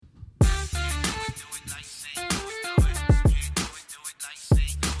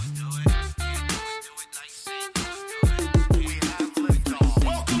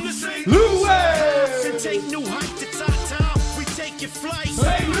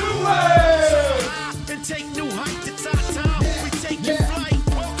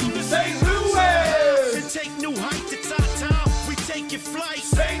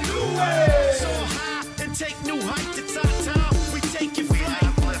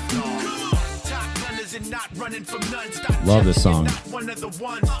Love this song.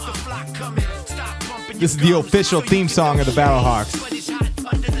 This is the official theme song of the Battlehawks.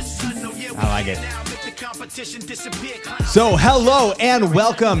 I like it. So, hello and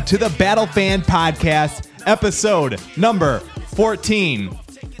welcome to the Battle Fan Podcast, episode number 14.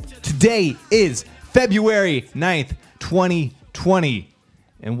 Today is February 9th, 2020,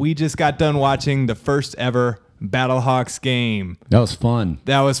 and we just got done watching the first ever Battlehawks game. That was fun.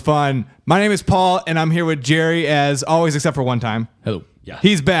 That was fun. My name is Paul, and I'm here with Jerry as always, except for one time. Hello. Yeah.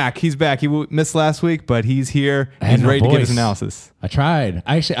 He's back. He missed last week, but he's here. He's ready to give his analysis. I tried.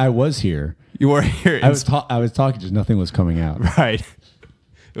 I was here. You were here. I was talking, just nothing was coming out. Right.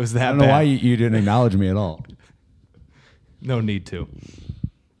 It was that bad. I don't know why you didn't acknowledge me at all. No need to.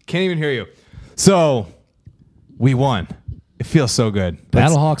 Can't even hear you. So, we won. It feels so good.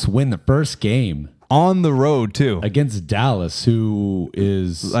 Battlehawks win the first game. On the road, too. Against Dallas, who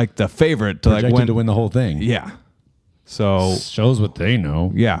is like the favorite to projected to win the whole thing. Yeah. So shows what they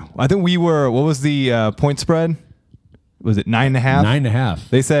know. Yeah. I think we were, what was the point spread? Was it 9.5? 9.5.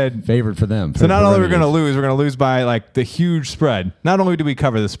 They said favored for them. So not only we're going to lose, we're going to lose by like the huge spread. Not only did we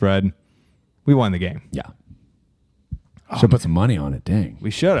cover the spread, we won the game. Yeah. Should put some money on it. Dang.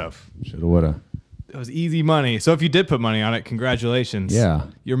 We should have. Should have, would have. It was easy money. So if you did put money on it, congratulations. Yeah.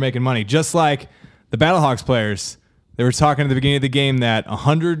 You're making money. Just like the Battlehawks players, they were talking at the beginning of the game that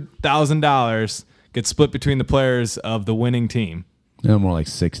 $100,000 gets split between the players of the winning team. No, more like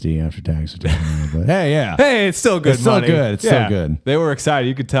 60 after tax. But hey, yeah. Hey, it's still good It's still money. good. It's still good. They were excited.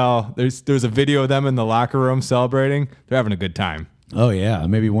 You could tell. There's a video of them in the locker room celebrating. They're having a good time. Oh, yeah.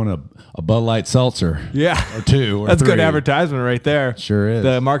 Maybe won a Bud Light seltzer. Yeah. Or two. Or That's three. good advertisement right there. Sure is.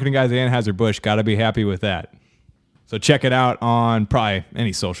 The marketing guys at Anheuser-Busch got to be happy with that. So check it out on probably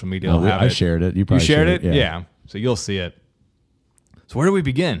any social media. I shared it. You probably shared it? Yeah. So you'll see it. So where do we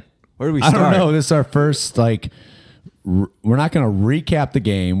begin? Where do we start? I don't know. This is our first, we're not going to recap the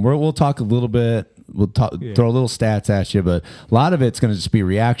game. We'll talk a little bit. We'll throw a little stats at you, but a lot of it's going to just be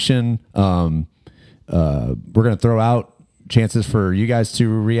reaction. We're going to throw out chances for you guys to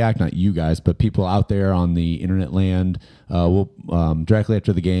react. Not you guys, but people out there on the internet land. We'll directly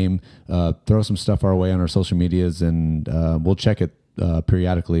after the game throw some stuff our way on our social medias, and we'll check it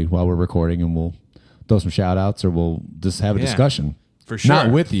periodically while we're recording, and we'll throw some shout outs, or we'll just have a discussion. For sure.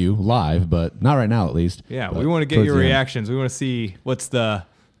 Not with you live, but not right now at least. Yeah, but we want to get your reactions. We want to see what's the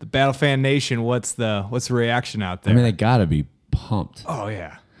Battle Fan Nation, what's the reaction out there. I mean, they got to be pumped. Oh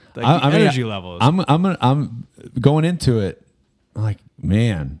yeah. Like energy levels. I'm going into it like,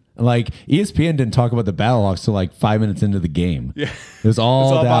 man, like ESPN didn't talk about the Battlehawks till like 5 minutes into the game. Yeah. It was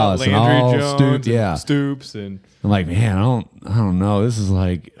all Dallas about Landry and all Jones Stoops. And I'm like, man, I don't know. This is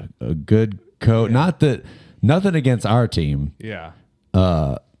like a good coach. Yeah. Nothing against our team. Yeah.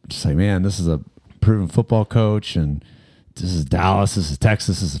 Just like, man, this is a proven football coach, and this is Dallas, this is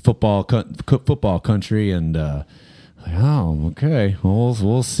Texas, this is football country, and okay, well,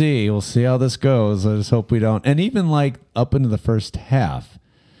 we'll see how this goes. I just hope we don't. And even like up into the first half,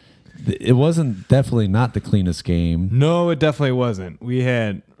 it wasn't definitely not the cleanest game. No, it definitely wasn't. We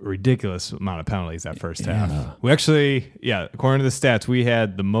had a ridiculous amount of penalties that first half. We actually, according to the stats, we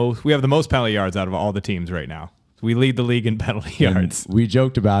have the most penalty yards out of all the teams right now. We lead the league in penalty yards. We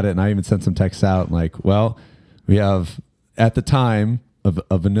joked about it, and I even sent some texts out like, well, we have at the time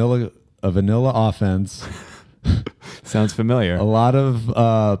a vanilla offense. Sounds familiar. A lot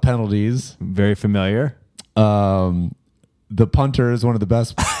of penalties. Very familiar. The punter is one of the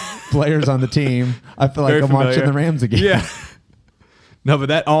best players on the team. I feel like I'm watching the Rams again. Yeah. No, but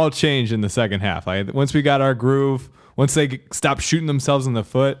that all changed in the second half. Like once we got our groove, once they stopped shooting themselves in the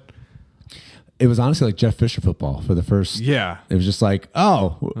foot. It was honestly like Jeff Fisher football for the first. Yeah. It was just like,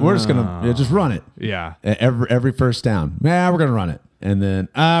 we're just going to just run it. Yeah. Every first down. Yeah, we're going to run it. And then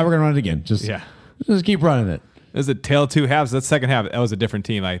we're going to run it again. Just keep running it. It was a tail two halves. That second half, that was a different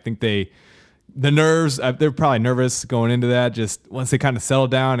team. I think the nerves, they're probably nervous going into that. Just once they kind of settled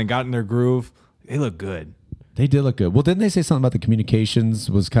down and got in their groove, they look good. They did look good. Well, didn't they say something about the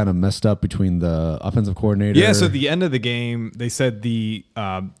communications was kind of messed up between the offensive coordinator? Yeah, so at the end of the game, they said the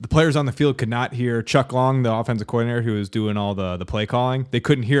players on the field could not hear Chuck Long, the offensive coordinator who was doing all the play calling. They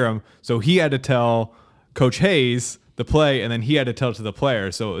couldn't hear him, so he had to tell Coach Hayes the play, and then he had to tell it to the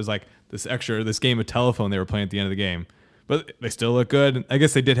players. So it was like this game of telephone they were playing at the end of the game. But they still look good. I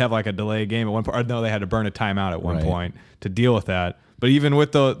guess they did have like a delay game at one point. I know they had to burn a timeout at one point to deal with that. But even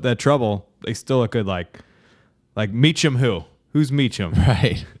with that trouble, they still look good. Like Meacham who? Who's Meacham?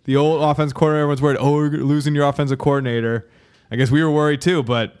 Right. The old offensive coordinator, everyone's worried, we're losing your offensive coordinator. I guess we were worried too,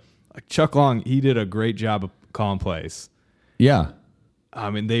 but like Chuck Long, he did a great job of calling plays. Yeah. I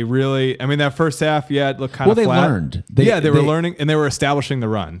mean, they really. I mean, that first half, it looked kind of Well, they flat. learned. They were learning, and they were establishing the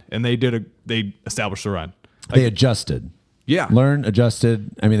run, and they established the run. They adjusted. Yeah. Learned,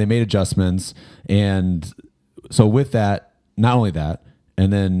 adjusted. I mean, they made adjustments. And so with that, not only that,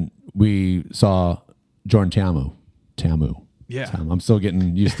 and then we saw Jordan Tamu. Yeah. I'm still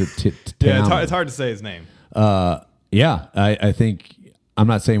getting used to Tamu. Yeah, it's hard to say his name. I think, I'm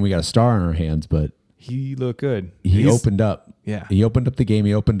not saying we got a star on our hands, but He looked good. he opened up. Yeah. He opened up the game.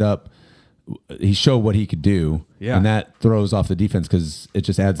 He showed what he could do. Yeah. And that throws off the defense because it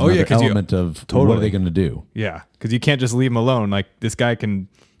just adds another element of what are they going to do? Yeah, because you can't just leave him alone. Like, this guy can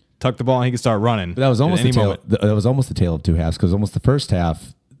tuck the ball and he can start running. But that was almost the tale of two halves, because almost the first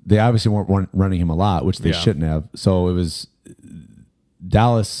half, they obviously weren't running him a lot, which they shouldn't have. So it was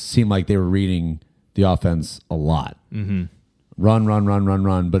Dallas seemed like they were reading the offense a lot. Mm-hmm.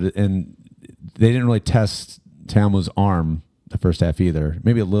 Run. But and they didn't really test Tamu's arm the first half either.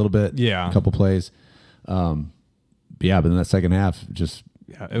 Maybe a little bit. Yeah. A couple plays. But in that second half, just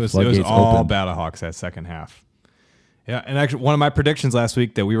it was all Battlehawks that second half. Yeah, and actually, one of my predictions last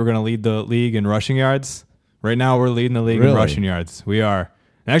week that we were going to lead the league in rushing yards. Right now, we're leading the league in rushing yards. We are.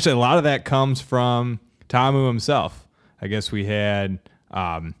 And actually, a lot of that comes from Tamu himself. I guess we had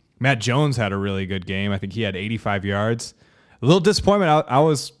Matt Jones had a really good game. I think he had 85 yards. A little disappointment. I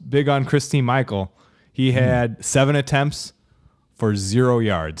was big on Christine Michael. He had 7 attempts for 0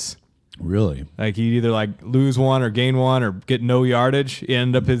 yards. Really? Like, he'd either lose one or gain one or get no yardage. He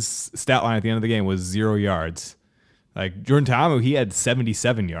ended up, his stat line at the end of the game was 0 yards. Like, Jordan Tamu, he had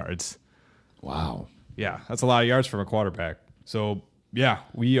 77 yards. Wow. Yeah, that's a lot of yards from a quarterback. So, yeah,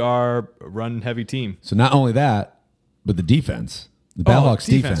 we are a run-heavy team. So not only that, but the defense. The Battlehawks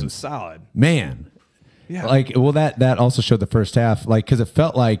defense was solid. Man. Yeah. That also showed the first half, because it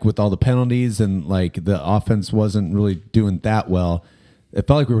felt like with all the penalties and the offense wasn't really doing that well, it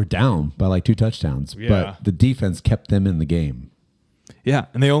felt like we were down by 2 touchdowns. Yeah. But the defense kept them in the game. Yeah,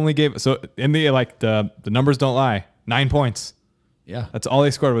 and they only gave the numbers don't lie. 9 points. Yeah. That's all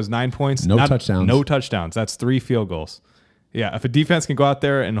they scored was 9 points. No touchdowns. No touchdowns. That's 3 field goals. Yeah, if a defense can go out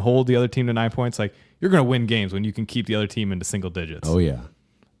there and hold the other team to 9 points, you're going to win games when you can keep the other team into single digits. Oh yeah.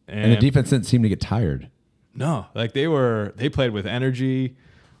 And the defense didn't seem to get tired. No, they played with energy.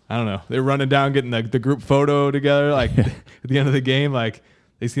 I don't know. They were running down, getting the group photo together. At the end of the game,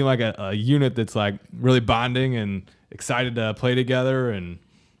 they seem like a unit that's really bonding and excited to play together. And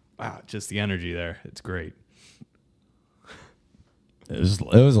wow, just the energy there. It's great. It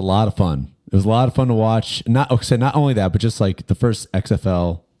was a lot of fun. It was a lot of fun to watch. Not only that, but just the first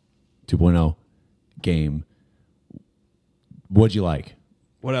XFL 2.0 game. What'd you like?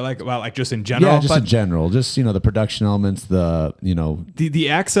 What I like about just in general? Yeah, just in general. Just, the production elements, The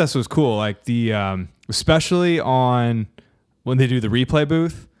access was cool. Especially on when they do the replay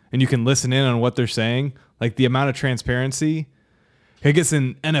booth and you can listen in on what they're saying. The amount of transparency. I guess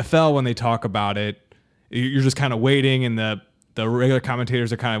in NFL when they talk about it, you're just kind of waiting and the regular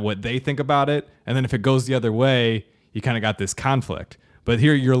commentators are kind of what they think about it. And then if it goes the other way, you kind of got this conflict. But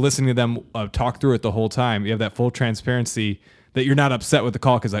here you're listening to them talk through it the whole time. You have that full transparency that you're not upset with the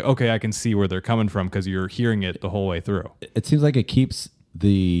call because okay, I can see where they're coming from because you're hearing it the whole way through. It seems like it keeps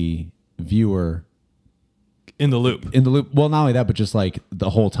the viewer in the loop. Well, not only that, but just the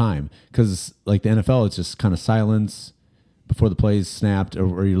whole time. Because the NFL, it's just kind of silence before the plays snapped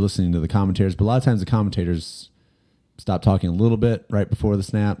or you're listening to the commentators. But a lot of times the commentators stop talking a little bit right before the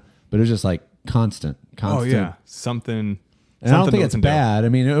snap. But it was just constant. Oh, yeah. Something. And I don't think it's bad. I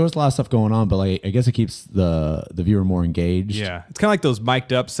mean, there was a lot of stuff going on, but I guess it keeps the viewer more engaged. Yeah, it's kind of like those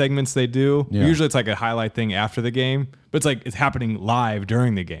mic'd up segments they do. Yeah. Usually, it's a highlight thing after the game, but it's happening live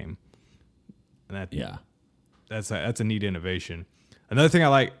during the game. And that's a neat innovation. Another thing I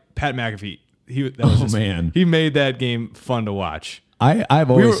like, Pat McAfee. He made that game fun to watch.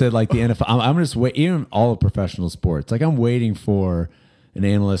 I've always said the NFL. I'm just waiting. Even all of professional sports, I'm waiting for an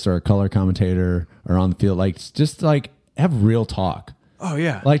analyst or a color commentator or on the field, have real talk. Oh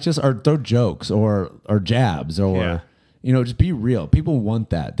yeah. Or throw jokes or jabs or just be real. People want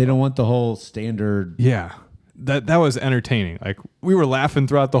that. They don't want the whole standard. Yeah. That was entertaining. We were laughing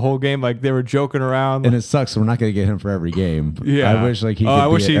throughout the whole game. They were joking around. And it sucks. We're not going to get him for every game. Yeah. I wish he could I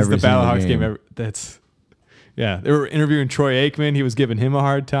wish be he's every the Battlehawks game. Yeah. They were interviewing Troy Aikman. He was giving him a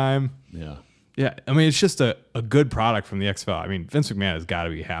hard time. Yeah. Yeah. I mean, it's just a good product from the XFL. I mean, Vince McMahon has got to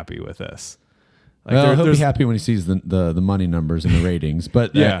be happy with this. He'll be happy when he sees the money numbers and the ratings.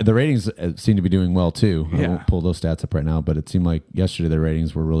 But the ratings seem to be doing well too. I won't pull those stats up right now, but it seemed like yesterday their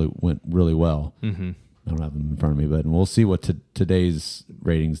ratings went really well. Mm-hmm. I don't have them in front of me, but we'll see what today's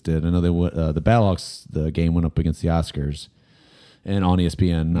ratings did. I know the Battlehawks, the game went up against the Oscars, and on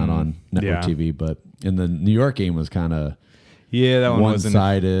ESPN, not on network Yeah. TV. But in the New York game was kind of Yeah, that one wasn't.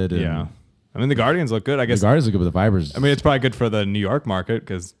 one-sided. And Yeah. I mean, the Guardians look good. I the guess. Guardians look good with the Vipers. I mean, it's probably good for the New York market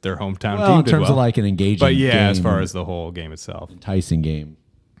because their hometown well, team in did terms well. of like an engaging, But yeah, game, as far as the whole game itself. enticing game.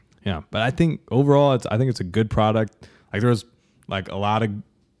 Yeah, but I think overall, I think it's a good product. Like there was like a lot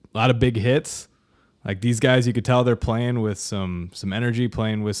of big hits. Like these guys, you could tell they're playing with some energy,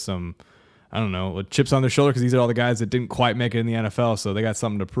 playing with some, I don't know, with chips on their shoulder because these are all the guys that didn't quite make it in the NFL, so they got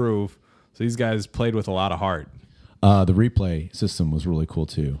something to prove. So these guys played with a lot of heart. The replay system was really cool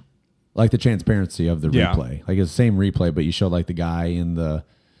too. Like the transparency of the Yeah. replay. Like it's the same replay, but you showed like the guy in the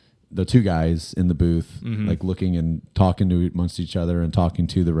two guys in the booth, like looking and talking to amongst each other and talking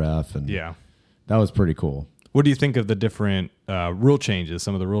to the ref, and Yeah. that was pretty cool. What do you think of the different rule changes?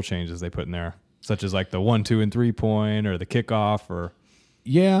 Some of the rule changes they put in there, such as like the 1, 2, and 3 point, or the kickoff, or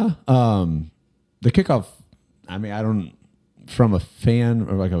Yeah, the kickoff. I mean, I don't. From a fan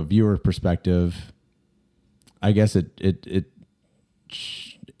or like a viewer perspective, I guess it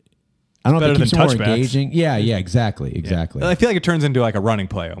I don't know better if it keeps than it more touchbacks. engaging. Yeah, exactly. I feel like it turns into like a running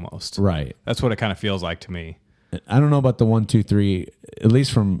play almost. Right. That's what it kind of feels like to me. I don't know about the 1, 2, 3. At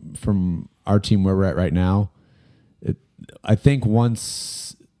least from our team where we're at right now, I think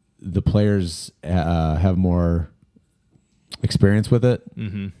once the players have more experience with it,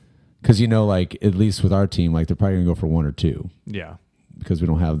 because like at least with our team, like they're probably gonna go for 1 or 2 Yeah. because we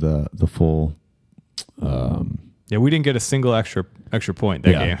don't have the full. Yeah, we didn't get a single extra point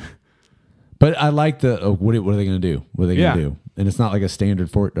that Yeah. game. But I like the what are they going to do? What are they going to Yeah. do? And it's not like a standard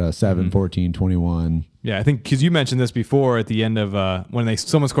 7, 14, 21. Yeah, I think because you mentioned this before at the end of when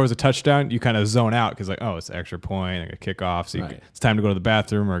someone scores a touchdown, you kind of zone out because like, oh, it's an extra point, like a kickoff, so Right. it's time to go to the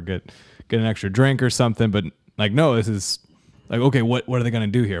bathroom or get an extra drink or something. But like, no, this is like, okay, what are they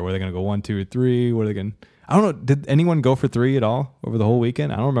going to do here? Were they going to go 1, 2, or 3? What are they going? I don't know. Did anyone go for 3 at all over the whole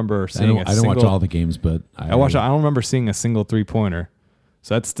weekend? I don't remember seeing. I don't watch all the games, but I don't remember seeing a single 3-pointer.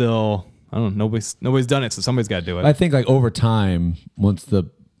 So that's still. I don't know. Nobody's done it, so somebody's got to do it. I think like over time, once the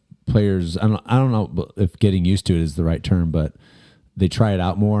players, I don't know if getting used to it is the right term, but they try it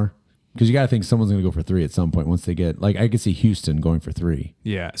out more because you got to think someone's going to go for 3 at some point once they get like I could see Houston going for 3.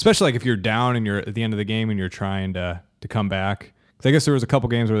 Yeah, especially like if you're down and you're at the end of the game and you're trying to come back. 'Cause I guess there was a couple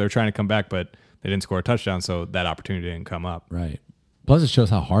games where they were trying to come back, but they didn't score a touchdown, so that opportunity didn't come up. Right. Plus, it shows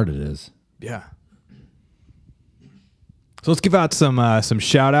how hard it is. Yeah. So let's give out some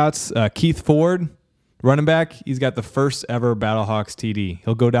shout outs. Keith Ford, running back, he's got the first ever Battlehawks TD.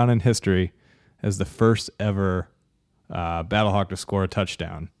 He'll go down in history as the first ever Battlehawk to score a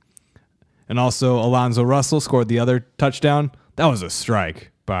touchdown. And also Alonzo Russell scored the other touchdown. That was a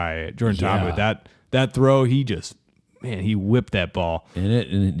strike by Jordan Yeah. Ta'amu. That throw, he whipped that ball.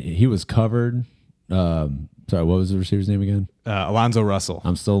 And he was covered. Sorry, what was the receiver's name again? Alonzo Russell.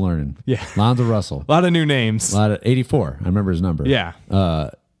 I'm still learning. Yeah. Lonzo Russell. A lot of new names. A lot of 84. I remember his number. Yeah.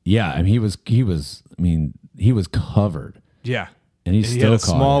 Yeah. I mean, he was covered, Yeah. and he He still had a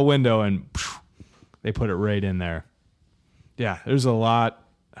caught small it. window and they put it right in there. Yeah, there's a lot.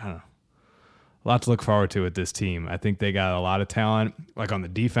 I don't know. A lot to look forward to with this team. I think they got a lot of talent, like on the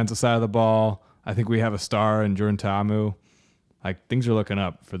defensive side of the ball. I think we have a star in Jordan Ta'amu. Like things are looking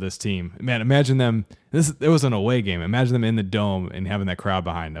up for this team. Man, imagine them. It was an away game. Imagine them in the dome and having that crowd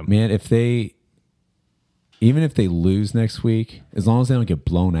behind them. Man, even if they lose next week, as long as they don't get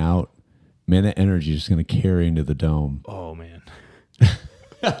blown out, man, that energy is just going to carry into the dome. Oh man.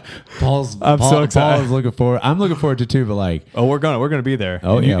 Paul, so excited. Paul is looking forward. I'm looking forward to it too, but like, Oh, we're gonna be there.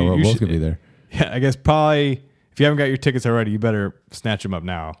 oh And yeah, you we're both should- gonna be there. Yeah, I guess probably if you haven't got your tickets already, you better snatch them up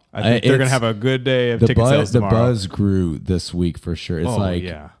now. I think they're gonna It's- have a good day of The ticket sales buzz, the tomorrow. buzz grew this week for sure. It's Oh like,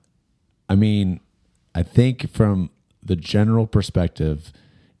 yeah. I mean, I think from the general perspective,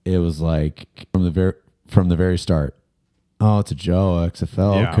 it was like from the very start. Oh, it's a Joe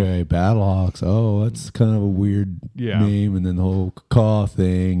XFL. Yeah. Okay, Battlehawks. Oh, that's kind of a weird Yeah. name, and then the whole caw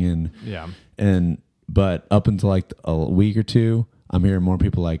thing, Yeah. but up until like a week or two, I'm hearing more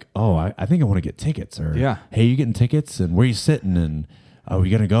people like, oh, I think I want to get tickets, or Yeah. hey, you getting tickets, and where you sitting, and are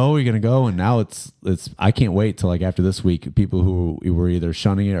we gonna go? Are you gonna go? And now it's I can't wait till like after this week, people who were either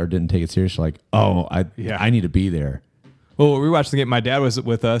shunning it or didn't take it serious, are like, oh, I need to be there. Well, we watched the game. My dad was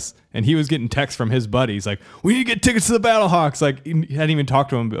with us, and he was getting texts from his buddies like, "We need to get tickets to the Battlehawks." Like he hadn't even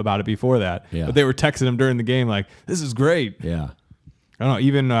talked to him about it before that, Yeah. but they were texting him during the game like, "This is great." Yeah. I don't know.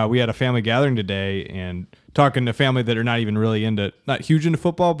 Even we had a family gathering today, and talking to family that are not even really not huge into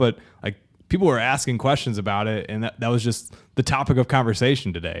football, but like people were asking questions about it, and that was just the topic of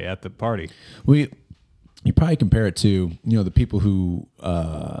conversation today at the party. You probably compare it to the people who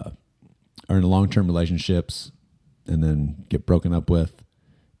are in long-term relationships and then get broken up with,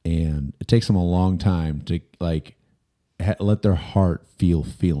 and it takes them a long time to like let their heart feel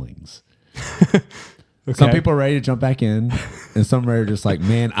feelings. Okay. Some people are ready to jump back in, and some are just like,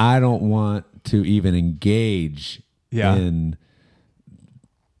 man, I don't want to even engage in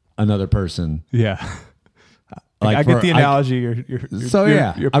another person. Yeah. Like I get the analogy.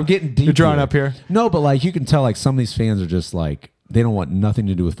 I'm getting deep. You're drawing up here. No, but like you can tell, like some of these fans are just like they don't want nothing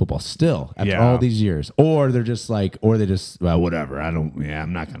to do with football still after all these years, or they're just like, or they just well, whatever.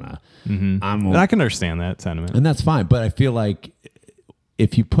 I'm not gonna. And I can understand that sentiment, and that's fine. But I feel like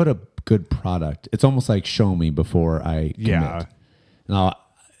if you put a good product, it's almost like show me before I commit. Now,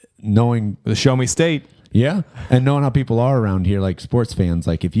 knowing the show me state, and knowing how people are around here, like sports fans,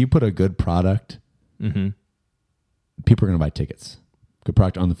 like if you put a good product. People are going to buy tickets. Good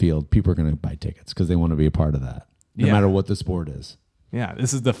product on the field. People are going to buy tickets because they want to be a part of that, no matter what the sport is. Yeah,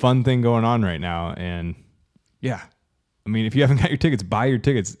 this is the fun thing going on right now. And I mean, if you haven't got your tickets, buy your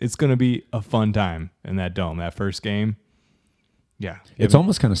tickets. It's going to be a fun time in that dome, that first game. Yeah. It's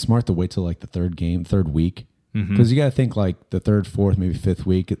almost kind of smart to wait till like the third week. Because you got to think like the third, fourth, maybe fifth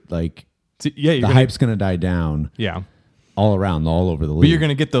week, like the hype's going to die down. Yeah. All around, all over the league. But you're going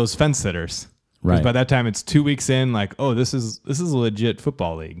to get those fence sitters. Right. By that time, it's 2 weeks in. Like, oh, this is a legit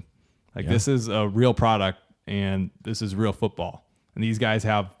football league. Like this is a real product, and this is real football. And these guys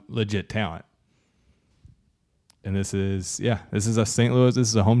have legit talent. And this is a St. Louis. This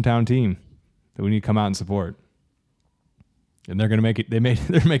is a hometown team that we need to come out and support. And they're gonna make it. They're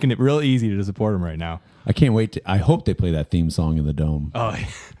making it real easy to support them right now. I can't wait. I hope they play that theme song in the dome. Oh,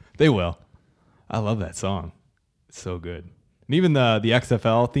 they will. I love that song. It's so good. And even the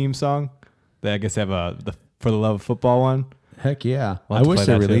XFL theme song. They, I guess, have the For the Love of Football one. Heck yeah. We'll I wish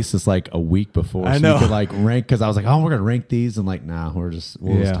they released this like a week before. I know. You could like rank, because I was like, oh, we're going to rank these. And like, nah, we'll just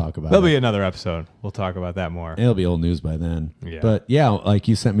talk about There'll it. be another episode. We'll talk about that more. It'll be old news by then. Yeah. But yeah, like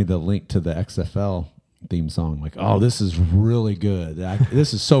you sent me the link to the XFL theme song. Like, oh, this is really good.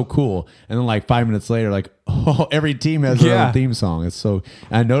 This is so cool. And then like 5 minutes later, like, oh, every team has their own theme song. It's so.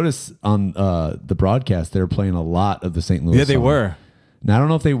 I noticed on the broadcast they were playing a lot of the St. Louis. Yeah, they were. Now I don't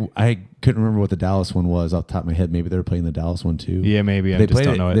know if I couldn't remember what the Dallas one was off the top of my head. Maybe they were playing the Dallas one too. Yeah, maybe. They played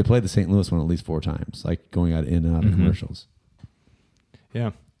the St. Louis one at least 4 times, like going out in and out of commercials.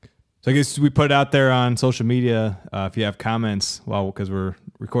 Yeah. So I guess we put it out there on social media. If you have comments, because we're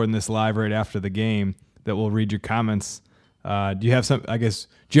recording this live right after the game, that we'll read your comments. Do you have some? I guess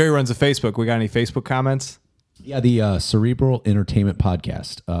Jerry runs a Facebook. We got any Facebook comments? Yeah, the Cerebral Entertainment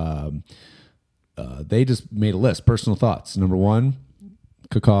Podcast. They just made a list. Personal thoughts. Number 1.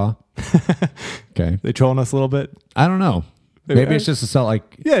 Cacaw. Okay. They trolling us a little bit? I don't know. Maybe it's just a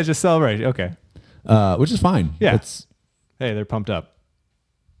Yeah, just celebrate. Okay. Which is fine. Yeah. Hey, they're pumped up.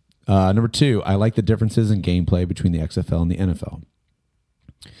 Number 2, I like the differences in gameplay between the XFL and the NFL.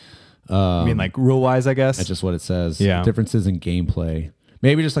 I mean, like rule-wise, I guess? That's just what it says. Yeah. Differences in gameplay.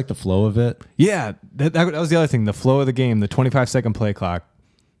 Maybe just like the flow of it. Yeah, that was the other thing. The flow of the game, the 25-second play clock.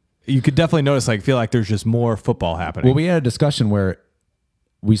 You could definitely notice, feel like there's just more football happening. Well, we had a discussion where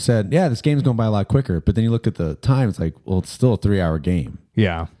we said, yeah, this game's going by a lot quicker. But then you look at the time, it's like, well, it's still a 3-hour game.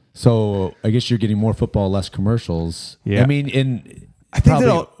 Yeah. So I guess you're getting more football, less commercials. Yeah. I mean, I think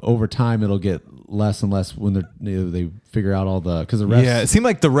over time it'll get less and less when they figure out all because the refs. Yeah, it seemed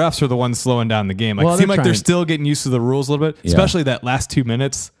like the refs are the ones slowing down the game. It seemed like they're still getting used to the rules a little bit, especially that last 2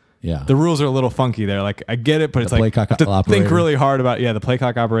 minutes. Yeah, the rules are a little funky there. Like I get it, but it's like you have to think really hard about. Yeah, the play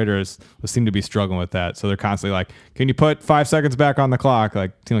clock operators seem to be struggling with that, so they're constantly like, "Can you put 5 seconds back on the clock?"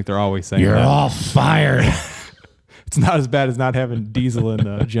 Like, seem like they're always saying, "You're that. all fired." It's not as bad as not having diesel in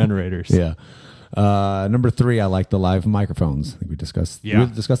the generators. Yeah. Number 3, I like the live microphones. I think we discussed. Yeah.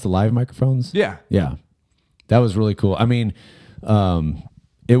 We discussed the live microphones. Yeah. Yeah. That was really cool. I mean,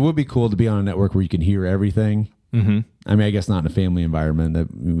 it would be cool to be on a network where you can hear everything. Mm-hmm. I mean, I guess not in a family environment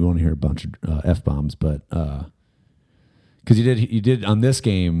that we want to hear a bunch of F-bombs, but because you did on this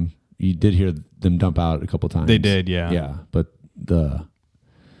game, you did hear them dump out a couple times. They did, yeah. Yeah, but the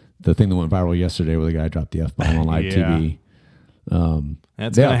thing that went viral yesterday where the guy dropped the F-bomb on live TV.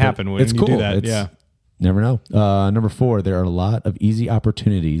 That's going to happen when you do that. Never know. Number 4, there are a lot of easy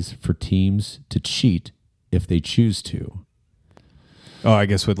opportunities for teams to cheat if they choose to. Oh, I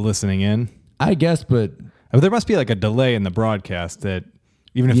guess with listening in? I guess, but there must be like a delay in the broadcast that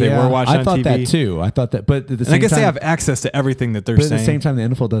even if they were watching on TV. I thought that too. I thought that, but at the same time, I guess they have access to everything that they're saying. But at the same time, the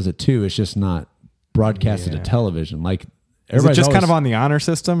NFL does it too. It's just not broadcasted to television. Like, is it just kind of on the honor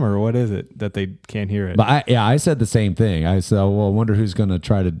system, or what is it that they can't hear it? But I said the same thing. I said, well, I wonder who's going to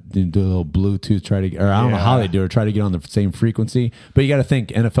try to do a little Bluetooth, or I don't know how they do it, try to get on the same frequency. But you got to think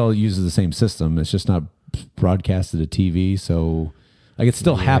NFL uses the same system. It's just not broadcasted to TV, so like it's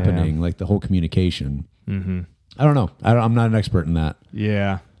still happening, like the whole communication. Mm-hmm. I don't know. I'm not an expert in that.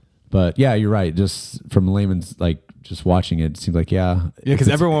 Yeah. But yeah, you're right. Just from layman's, like just watching it seems like because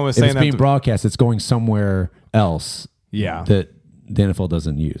everyone was if saying it's that being broadcast, it's going somewhere else. Yeah. That the NFL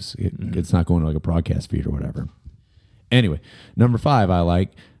doesn't use. It's not going to like a broadcast feed or whatever. Anyway, number 5, I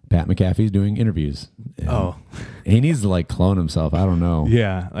like Pat McAfee's doing interviews. And he needs to like clone himself. I don't know.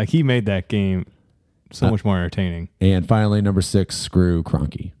 Yeah, like he made that game so much more entertaining. And finally, number 6, screw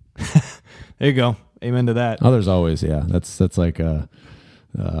Kroenke. There you go. Amen to that. Oh, there's always that's like a.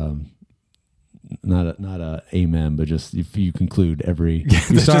 Not a amen, but just if you conclude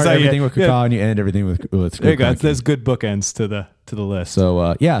you start everything with Kakao and you end everything with there you go. There's good bookends to the list.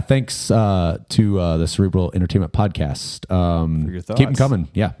 So thanks to the Cerebral Entertainment Podcast. For your thoughts. Keep them coming.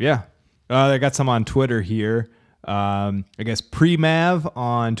 Yeah. I got some on Twitter here. I guess Pre-Mav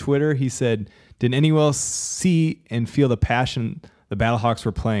on Twitter. He said, "Did anyone else see and feel the passion the Battlehawks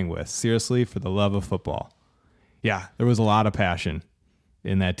were playing with? Seriously, for the love of football." Yeah, there was a lot of passion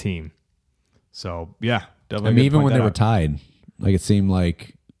in that team. So, yeah, definitely. I mean, even when they were tied, like it seemed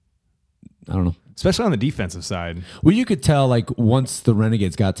like, I don't know. Especially on the defensive side. Well, you could tell, like, once the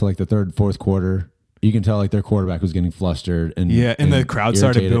Renegades got to, like, the third, fourth quarter, you can tell, like, their quarterback was getting flustered. And the crowd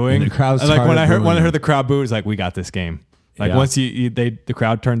started booing. And the crowd started when I heard the crowd boo, it's like, we got this game. Like, once the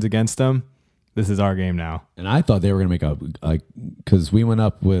crowd turns against them, this is our game now. And I thought they were going to make up, like, because we went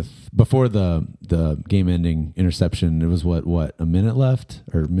up with, before the game-ending interception, it was, a minute left?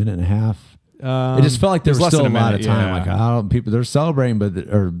 Or a minute and a half? It just felt like there was still a lot of time. Yeah. Like, people, they're celebrating,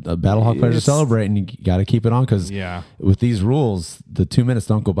 Battlehawk players are celebrating. You got to keep it on because with these rules, the 2 minutes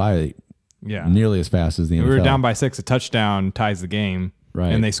don't go by nearly as fast as the NFL. We were down by 6. A touchdown ties the game,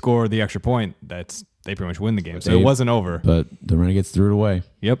 right? And they score the extra point. They pretty much win the game. So it wasn't over. But the Renegades threw it away.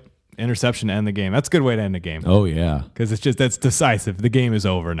 Yep, interception to end the game. That's a good way to end a game. Oh yeah, because that's decisive. The game is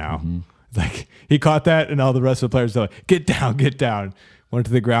over now. Mm-hmm. It's like he caught that, and all the rest of the players are like, "Get down!" Went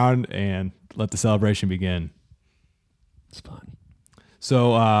to the ground and let the celebration begin. It's fun.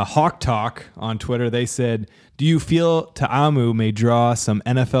 So Hawk Talk on Twitter, they said, "Do you feel Ta'amu may draw some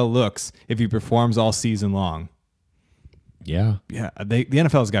NFL looks if he performs all season long?" Yeah. Yeah. The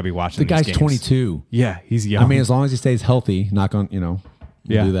NFL's got to be watching the guy's games. 22. Yeah, he's young. I mean, as long as he stays healthy, knock on, do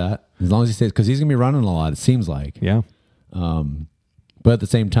that. As long as he stays, because he's going to be running a lot, it seems like. Yeah. But at the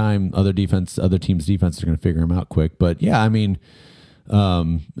same time, other teams' defense are going to figure him out quick. But yeah, I mean,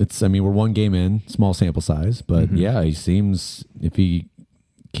 we're one game in, small sample size, but yeah, he seems, if he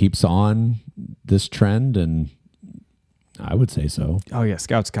keeps on this trend, and I would say so. Oh yeah,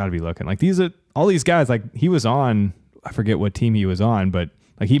 scouts got to be looking like all these guys. Like he was on, I forget what team he was on, but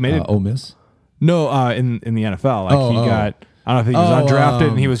like he made it. Ole Miss? No, in the NFL, like he got. I don't know if he was undrafted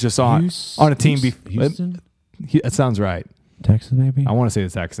and he was just on a team. Houston? That sounds right. Texas, maybe. I want to say the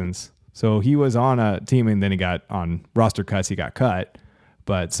Texans. So he was on a team and then he got on roster cuts. He got cut.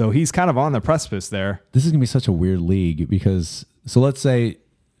 But so he's kind of on the precipice there. This is going to be such a weird league because, so let's say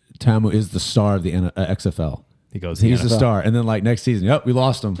Ta'amu is the star of the XFL. He's the star. And then like next season, we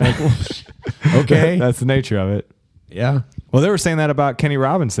lost him. Like, okay. That's the nature of it. Yeah. Well, they were saying that about Kenny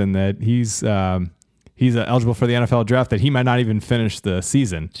Robinson, that he's eligible for the NFL draft, that he might not even finish the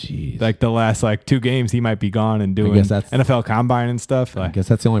season. Jeez. Like the last 2 games, he might be gone and doing NFL Combine and stuff. I guess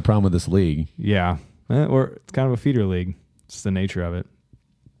that's the only problem with this league. Yeah. Or it's kind of a feeder league. It's the nature of it.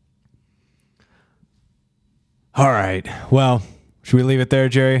 All right. Well, should we leave it there,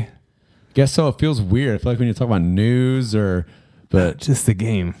 Jerry? Guess so. It feels weird. I feel like when you talk about news but just the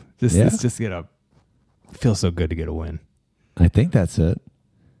game. It's just it feels so good to get a win. I think that's it.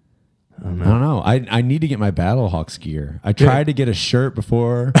 I don't know. I need to get my Battlehawks gear. I tried to get a shirt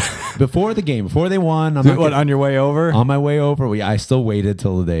before the game, before they won. On your way over? On my way over. I still waited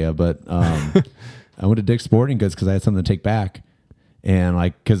till the day, but I went to Dick's Sporting Goods because I had something to take back.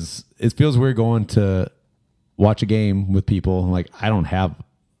 And because it feels weird going to watch a game with people. Like, I don't have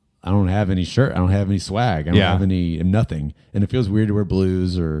any shirt. I don't have any swag. I don't have nothing. And it feels weird to wear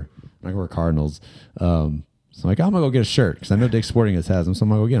blues or I'm not going to wear Cardinals. So I'm like, I'm going to go get a shirt because I know Dick's Sporting Goods has them. So I'm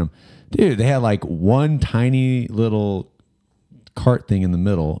going to go get them. Dude, they had one tiny little cart thing in the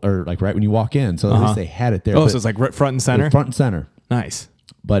middle, or right when you walk in. So at least they had it there. Oh, so it's right front and center? Front and center. Nice.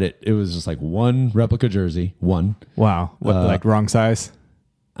 But it was just one replica jersey. One. Wow. What, wrong size?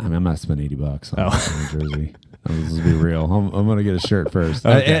 I mean, I'm not spending $80 on a jersey. Let's be real. I'm going to get a shirt first.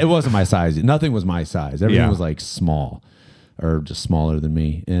 Okay. It wasn't my size. Nothing was my size. Everything was small or just smaller than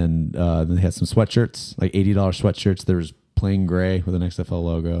me. And then they had some sweatshirts, $80 sweatshirts. There's plain gray with an XFL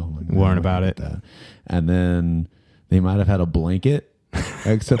logo. Learn about it. And then they might have had a blanket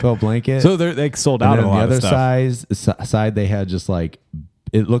XFL blanket. So they sold and out then of a on lot the of other stuff. side, they had just like,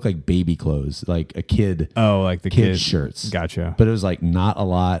 it looked like baby clothes, like a kid. Oh, like the kid kid shirts. Gotcha. But it was like not a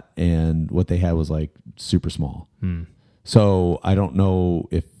lot, and what they had was like super small. So I don't know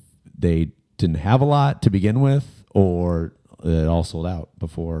if they didn't have a lot to begin with, or it all sold out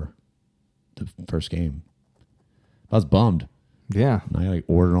before the first game. I was bummed. Yeah. And I like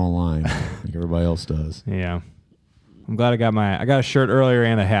ordered online like everybody else does. Yeah. I'm glad I got a shirt earlier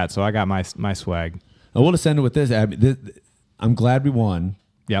and a hat, so I got my swag. I will just end it with this. I'm glad we won.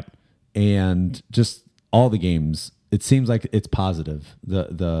 Yep. And just all the games, it seems like it's positive.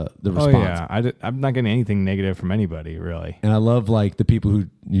 The response. Oh yeah, I'm not getting anything negative from anybody really. And I love like the people who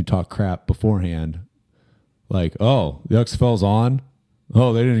you talk crap beforehand, like, oh, the XFL's on.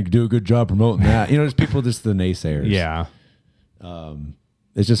 Oh, they didn't do a good job promoting that. There's people, just the naysayers. Yeah.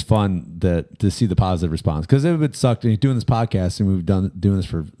 It's just fun to see the positive response, because it would suck doing this podcast, and we've doing this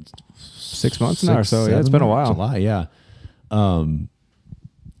for 6 months now or so. Yeah, it's been a while. July, yeah. And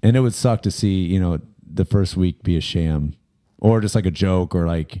it would suck to see, the first week be a sham, or just like a joke, or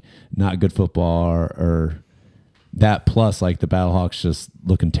like not good football, or that, plus like the Battlehawks just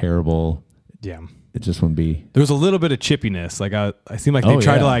looking terrible. Yeah. It just wouldn't be. There was a little bit of chippiness. Like I seem like they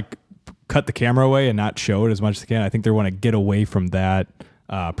tried to like cut the camera away and not show it as much as they can. I think they want to get away from that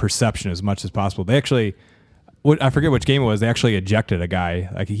perception as much as possible. They actually, I forget which game it was, they actually ejected a guy.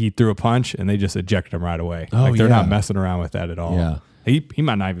 Like he threw a punch and they just ejected him right away. Oh, like they're not messing around with that at all. Yeah. He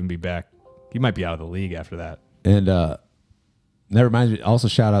might not even be back. He might be out of the league after that. And that reminds me, also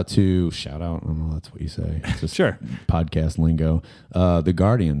shout out, I don't know, that's what you say. It's just Sure. Podcast lingo. The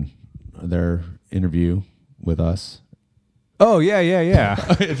Guardian, their interview with us. Oh, yeah.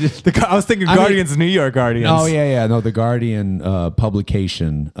 I was thinking Guardians, New York Guardians. Oh, yeah. No, the Guardian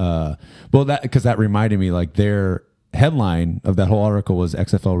publication. Because that reminded me, like, their headline of that whole article was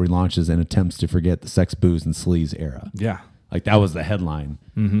XFL relaunches and attempts to forget the sex, booze, and sleaze era. Yeah. Like, that was the headline.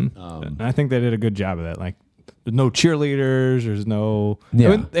 Mm-hmm. And I think they did a good job of that. Like, there's no cheerleaders. There's no.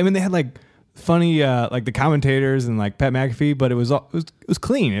 Yeah. I mean, they had like funny, like the commentators and like Pat McAfee, but it was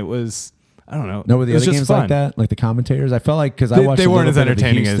clean. It was. I don't know. No, were the it was other just games fun. like that? Like the commentators? I felt like, because I watched they a weren't little as bit of the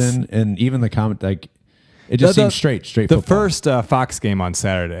entertaining Houston, and even the comment, like, it just seemed straight The football. first Fox game on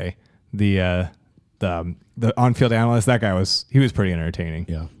Saturday, the on-field analyst, that guy was pretty entertaining.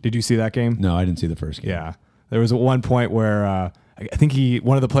 Yeah. Did you see that game? No, I didn't see the first game. Yeah. There was at one point where I think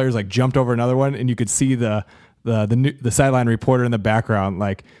one of the players like jumped over another one, and you could see the sideline reporter in the background,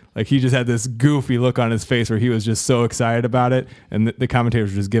 like he just had this goofy look on his face where he was just so excited about it, and the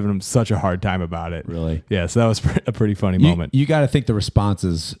commentators were just giving him such a hard time about it. Really? Yeah. So that was a pretty funny moment. You got to think the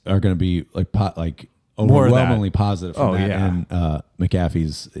responses are going to be like More of that. overwhelmingly positive from that. Yeah. And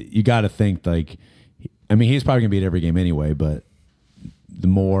McAfee's, you got to think like, I mean, he's probably going to be at every game anyway, but the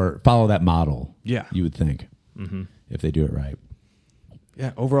more follow that model. Yeah. You would think, if they do it right.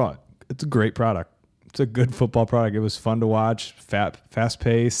 Yeah. Overall, it's a great product. It's a good football product. It was fun to watch, fast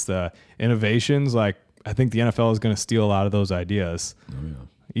paced, innovations. Like, I think the NFL is going to steal a lot of those ideas. Oh, yeah.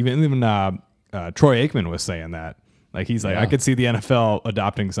 Even Troy Aikman was saying that. Like, he's like, I could see the NFL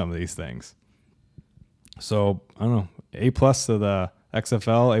adopting some of these things. So I don't know. A+ to the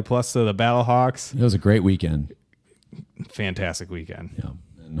XFL, A+ to the Battlehawks. It was a great weekend. Fantastic weekend. Yeah,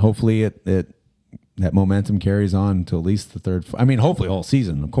 and hopefully that momentum carries on to at least the third. I mean, hopefully all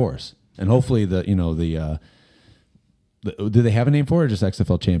season, of course. And hopefully do they have a name for it, or just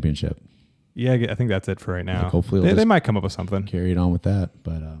XFL Championship? Yeah, I think that's it for right now. Like hopefully they might come up with something. Carry it on with that,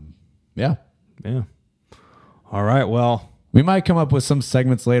 but yeah. All right, well, we might come up with some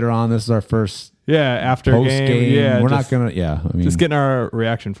segments later on. This is our first after post game. Yeah, we're not gonna. Yeah, I mean, just getting our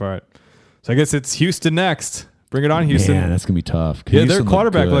reaction for it. So I guess it's Houston next. Bring it on, Houston. Man, that's gonna be tough. Yeah, their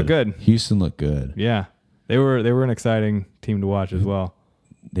quarterback looked good. Houston looked good. Yeah, they were an exciting team to watch as well.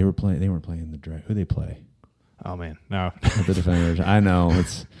 They weren't playing the draft. Who they play? Oh man, no. The defenders. I know.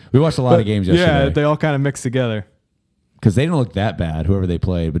 We watched a lot of games yesterday. Yeah, they all kind of mixed together. Because they didn't look that bad, whoever they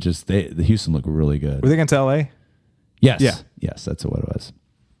played, but just the Houston looked really good. Were they against LA? Yes. Yeah. Yes, that's what it was.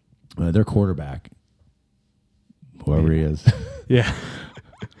 Their quarterback, whoever he is. Yeah.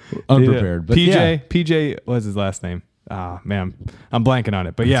 Unprepared. But PJ, what's his last name? Man, I'm blanking on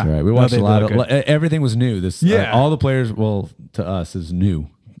it. But yeah. That's right. We watched a lot of everything was new. All the players, to us, is new.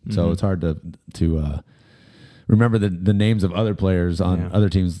 So it's hard to remember the names of other players on other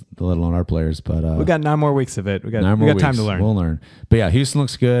teams, let alone our players. But we got 9 more weeks of it. We got time to learn. We'll learn. But yeah, Houston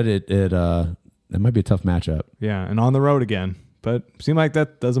looks good. It might be a tough matchup. Yeah, and on the road again. But seems like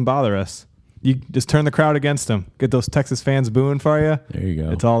that doesn't bother us. You just turn the crowd against them. Get those Texas fans booing for you. There you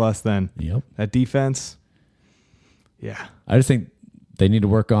go. It's all us then. Yep. That defense. Yeah. I just think they need to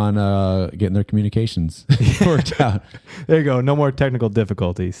work on getting their communications worked out. There you go. No more technical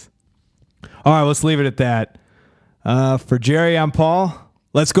difficulties. All right, let's leave it at that. For Jerry, I'm Paul.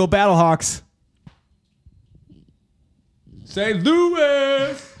 Let's go Battlehawks. St.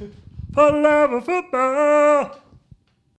 Louis For the love of football.